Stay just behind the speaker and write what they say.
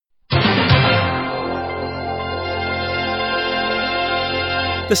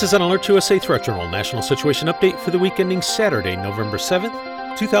This is an Alert USA Threat Journal National Situation Update for the week ending Saturday, November 7th,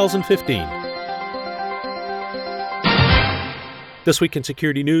 2015. This week in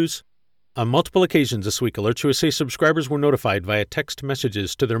security news. On multiple occasions this week, Alert USA subscribers were notified via text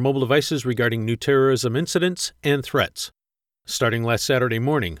messages to their mobile devices regarding new terrorism incidents and threats. Starting last Saturday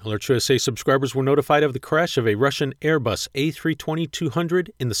morning, Alert USA subscribers were notified of the crash of a Russian Airbus A320-200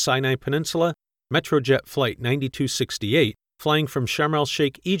 in the Sinai Peninsula, Metrojet Flight 9268, flying from Sharm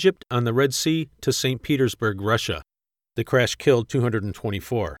el-Sheikh, Egypt on the Red Sea to St. Petersburg, Russia. The crash killed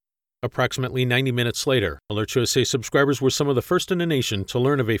 224. Approximately 90 minutes later, Alert USA subscribers were some of the first in the nation to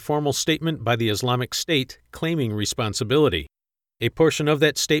learn of a formal statement by the Islamic State claiming responsibility. A portion of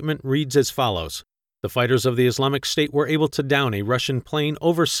that statement reads as follows. The fighters of the Islamic State were able to down a Russian plane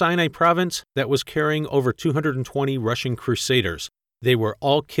over Sinai province that was carrying over 220 Russian crusaders. They were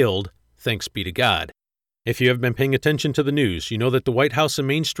all killed, thanks be to God. If you have been paying attention to the news, you know that the White House and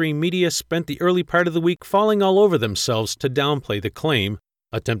mainstream media spent the early part of the week falling all over themselves to downplay the claim,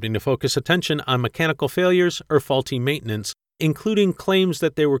 attempting to focus attention on mechanical failures or faulty maintenance, including claims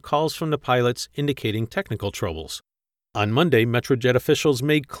that there were calls from the pilots indicating technical troubles. On Monday, Metrojet officials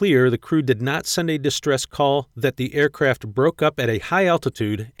made clear the crew did not send a distress call, that the aircraft broke up at a high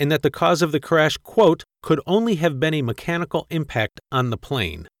altitude, and that the cause of the crash, quote, could only have been a mechanical impact on the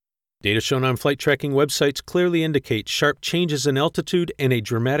plane. Data shown on flight tracking websites clearly indicate sharp changes in altitude and a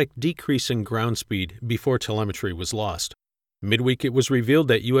dramatic decrease in ground speed before telemetry was lost. Midweek, it was revealed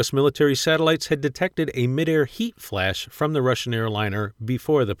that U.S. military satellites had detected a mid-air heat flash from the Russian airliner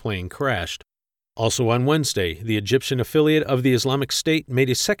before the plane crashed. Also on Wednesday, the Egyptian affiliate of the Islamic State made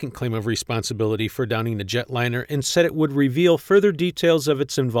a second claim of responsibility for downing the jetliner and said it would reveal further details of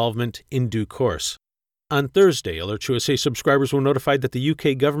its involvement in due course. On Thursday, Alert USA subscribers were notified that the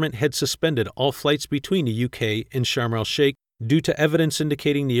UK government had suspended all flights between the UK and Sharm el-Sheikh due to evidence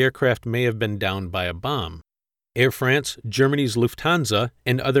indicating the aircraft may have been downed by a bomb. Air France, Germany's Lufthansa,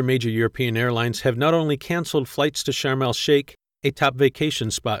 and other major European airlines have not only canceled flights to Sharm el-Sheikh, a top vacation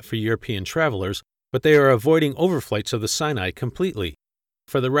spot for European travelers, but they are avoiding overflights of the Sinai completely.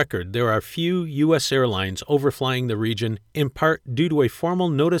 For the record, there are few U.S. airlines overflying the region, in part due to a formal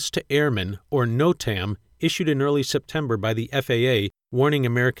Notice to Airmen, or NOTAM, issued in early September by the FAA, warning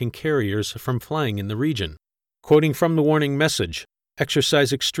American carriers from flying in the region. Quoting from the warning message,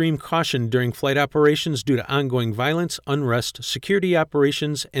 exercise extreme caution during flight operations due to ongoing violence, unrest, security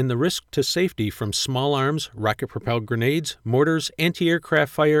operations, and the risk to safety from small arms, rocket-propelled grenades, mortars,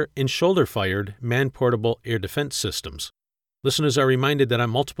 anti-aircraft fire, and shoulder-fired, man-portable air defense systems. Listeners are reminded that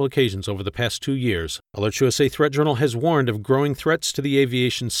on multiple occasions over the past 2 years, Alert USA Threat Journal has warned of growing threats to the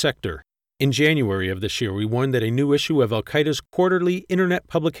aviation sector. In January of this year, we warned that a new issue of al-Qaeda's quarterly internet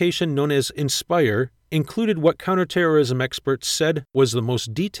publication known as Inspire included what counterterrorism experts said was the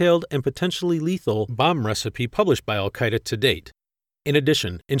most detailed and potentially lethal bomb recipe published by al-Qaeda to date. In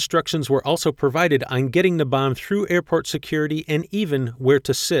addition, instructions were also provided on getting the bomb through airport security and even where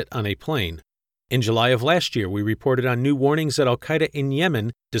to sit on a plane. In July of last year, we reported on new warnings that al-Qaeda in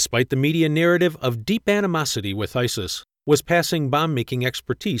Yemen, despite the media narrative of deep animosity with ISIS, was passing bomb-making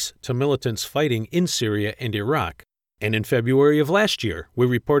expertise to militants fighting in Syria and Iraq. And in February of last year, we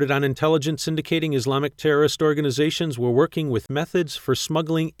reported on intelligence indicating Islamic terrorist organizations were working with methods for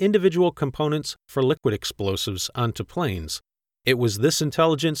smuggling individual components for liquid explosives onto planes. It was this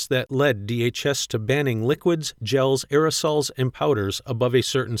intelligence that led DHS to banning liquids, gels, aerosols, and powders above a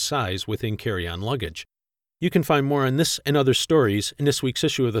certain size within carry-on luggage. You can find more on this and other stories in this week's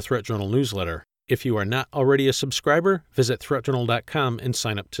issue of the Threat Journal newsletter. If you are not already a subscriber, visit threatjournal.com and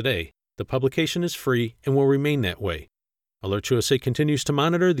sign up today. The publication is free and will remain that way. Alert USA continues to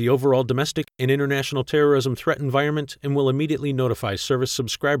monitor the overall domestic and international terrorism threat environment and will immediately notify service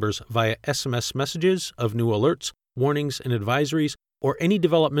subscribers via SMS messages of new alerts, warnings, and advisories, or any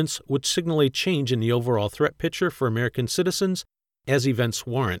developments which signal a change in the overall threat picture for American citizens as events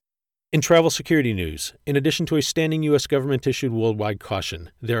warrant. In travel security news, in addition to a standing U.S. government-issued worldwide caution,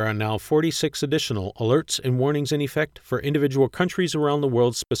 there are now 46 additional alerts and warnings in effect for individual countries around the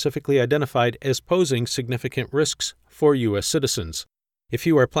world specifically identified as posing significant risks for U.S. citizens. If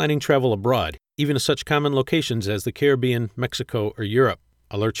you are planning travel abroad, even to such common locations as the Caribbean, Mexico, or Europe,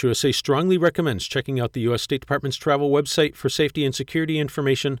 Alert USA strongly recommends checking out the U.S. State Department's travel website for safety and security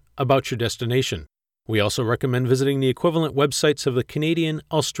information about your destination. We also recommend visiting the equivalent websites of the Canadian,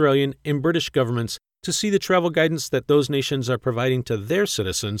 Australian, and British governments to see the travel guidance that those nations are providing to their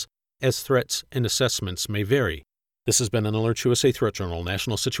citizens, as threats and assessments may vary. This has been an Alert USA Threat Journal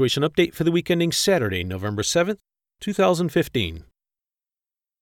National Situation Update for the week ending Saturday, November 7th, 2015.